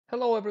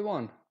Hello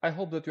everyone, I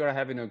hope that you are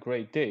having a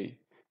great day.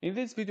 In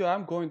this video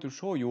I'm going to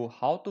show you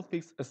how to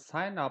fix a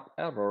sign up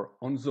error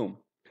on Zoom.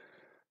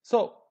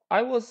 So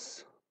I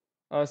was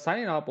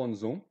signing up on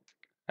Zoom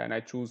and I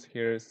choose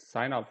here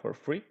sign up for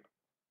free.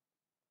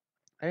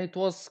 And it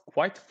was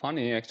quite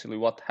funny actually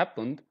what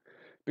happened,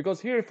 because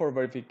here for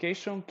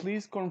verification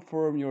please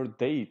confirm your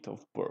date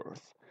of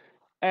birth.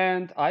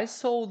 And I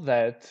saw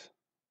that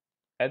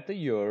at the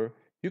year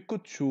you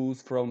could choose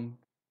from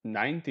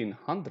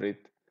 1900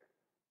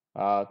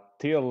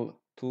 till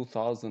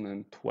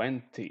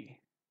 2020.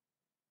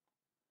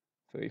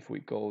 So if we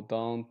go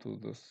down to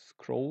the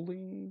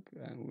scrolling,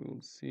 and we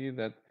will see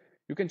that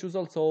you can choose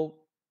also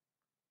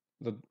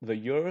the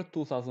year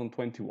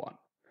 2021.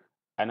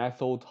 And I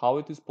thought how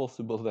it is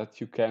possible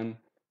that you can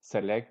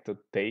select the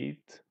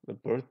date, the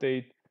birth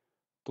date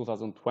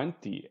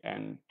 2020,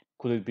 and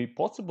could it be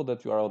possible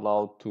that you are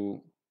allowed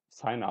to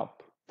sign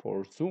up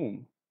for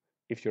Zoom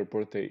if your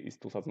birthday is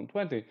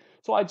 2020?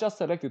 So I just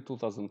selected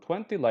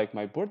 2020 like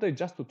my birthday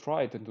just to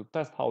try it and to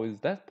test how is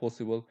that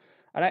possible.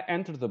 And I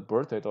entered the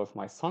birth date of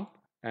my son,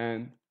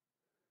 and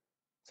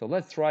so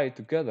let's try it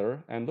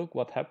together and look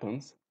what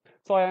happens.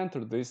 So I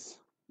entered this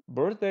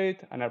birth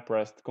date and I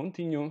pressed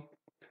continue,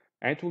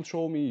 and it will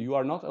show me you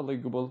are not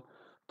eligible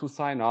to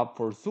sign up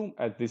for Zoom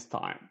at this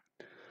time.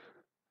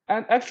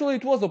 And actually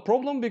it was a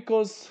problem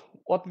because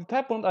what it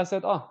happened, I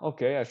said,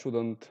 okay, I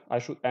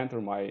should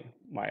enter my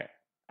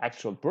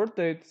actual birth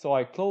date. So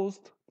I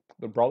closed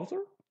the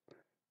browser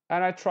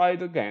and I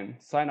tried again,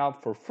 sign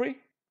up for free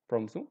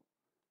from Zoom.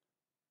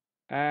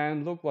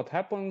 And look what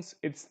happens.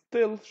 It's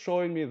still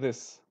showing me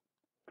this.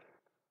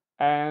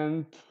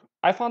 And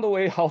I found a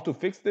way how to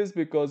fix this,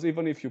 because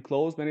even if you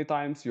close many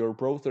times your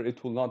browser,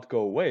 it will not go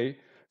away.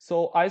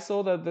 So I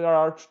saw that there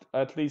are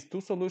at least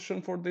two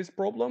solutions for this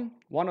problem.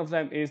 One of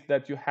them is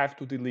that you have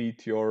to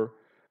delete your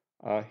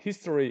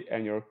history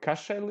and your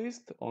cache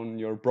list on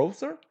your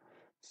browser.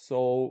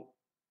 So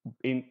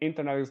in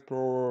Internet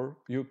Explorer,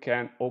 you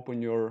can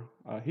open your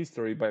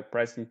history by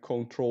pressing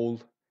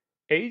Ctrl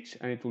H,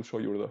 and it will show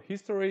you the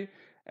history.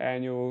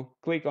 And you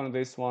click on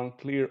this one,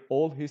 clear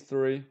all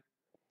history,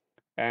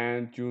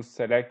 and you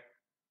select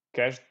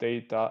cache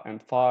data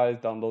and files,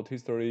 download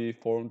history,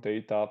 form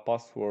data,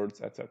 passwords,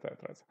 etc.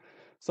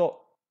 So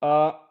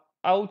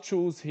I'll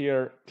choose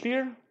here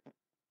clear,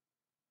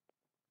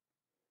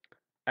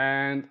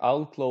 and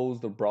I'll close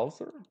the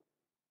browser.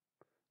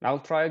 I'll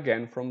try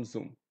again from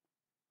Zoom.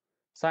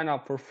 Sign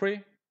up for free,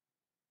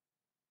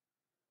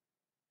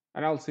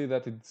 and I'll see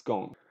that it's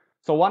gone.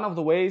 So one of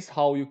the ways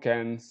how you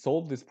can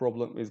solve this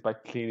problem is by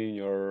cleaning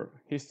your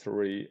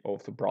history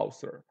of the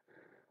browser.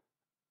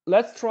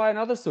 Let's try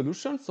another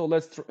solution. So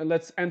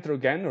let's enter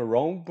again a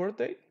wrong birth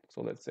date.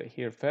 So let's say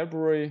here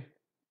February,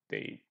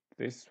 date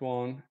this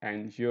one,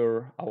 and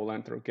year I will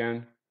enter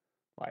again.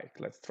 Like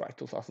let's try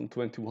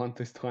 2021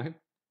 this time.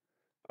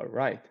 All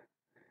right,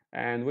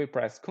 and we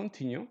press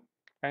continue,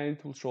 and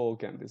it will show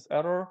again this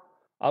error.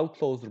 I'll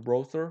close the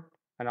browser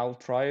and I'll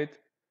try it.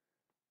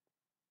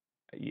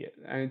 Yeah,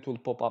 and it will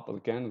pop up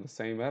again the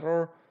same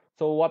error.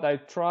 So what I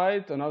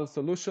tried, another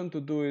solution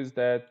to do is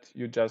that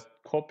you just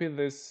copy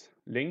this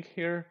link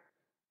here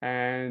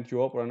and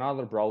you open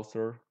another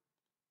browser.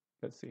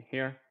 Let's see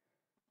here,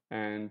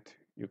 and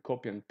you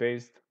copy and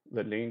paste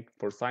the link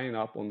for signing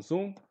up on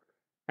Zoom,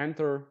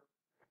 enter,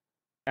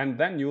 and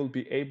then you will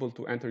be able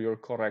to enter your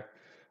correct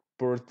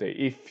birthday.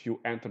 If you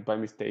entered by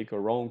mistake a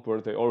wrong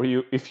birthday, or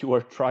if you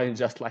were trying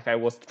just like I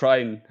was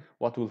trying,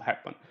 what will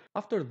happen?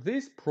 After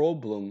this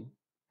problem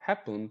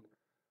happened,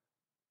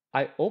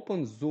 I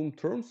opened Zoom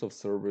Terms of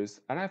Service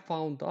and I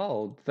found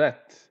out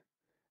that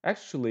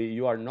actually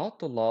you are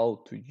not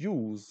allowed to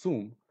use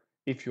Zoom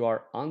if you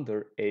are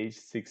under age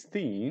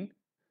 16.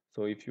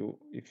 So if you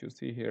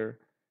see here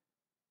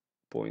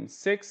point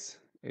 6,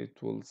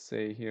 it will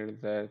say here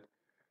that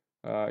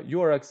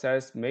your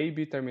access may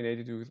be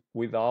terminated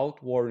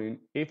without warning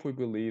if we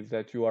believe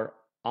that you are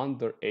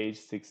under age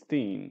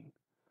 16.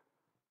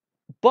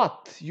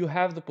 But you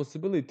have the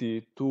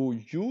possibility to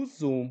use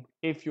Zoom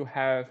if you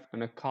have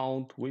an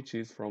account which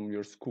is from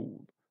your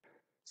school.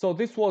 So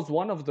this was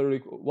one of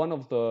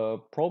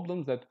the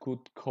problems that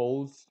could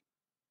cause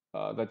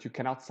that you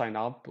cannot sign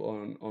up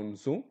on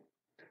Zoom.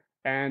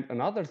 And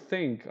another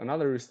thing,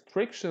 another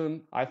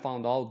restriction, I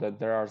found out that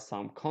there are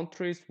some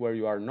countries where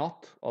you are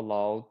not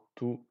allowed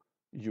to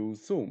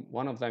use Zoom.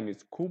 One of them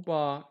is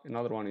Cuba,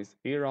 another one is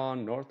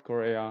Iran, North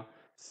Korea,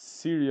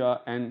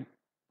 Syria, and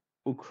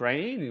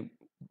Ukraine,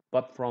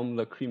 but from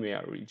the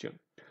Crimea region.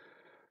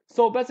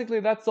 So basically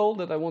that's all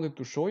that I wanted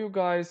to show you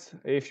guys.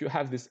 If you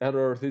have this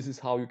error, this is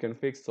how you can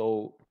fix.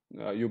 So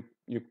you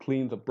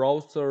clean the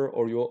browser,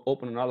 or you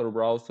open another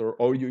browser,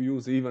 or you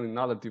use even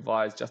another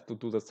device just to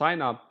do the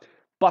sign up.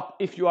 But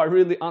if you are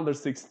really under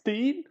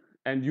 16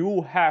 and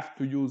you have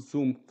to use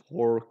Zoom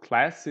for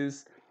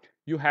classes,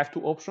 you have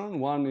two options.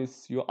 One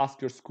is you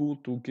ask your school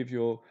to give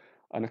you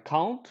an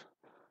account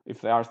if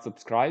they are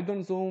subscribed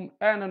on Zoom,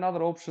 and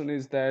another option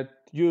is that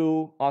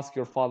you ask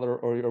your father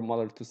or your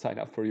mother to sign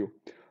up for you.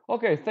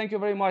 Okay, thank you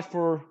very much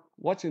for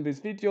watching this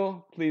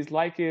video. Please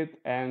like it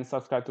and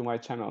subscribe to my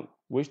channel.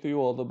 Wish to you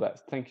all the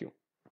best. Thank you.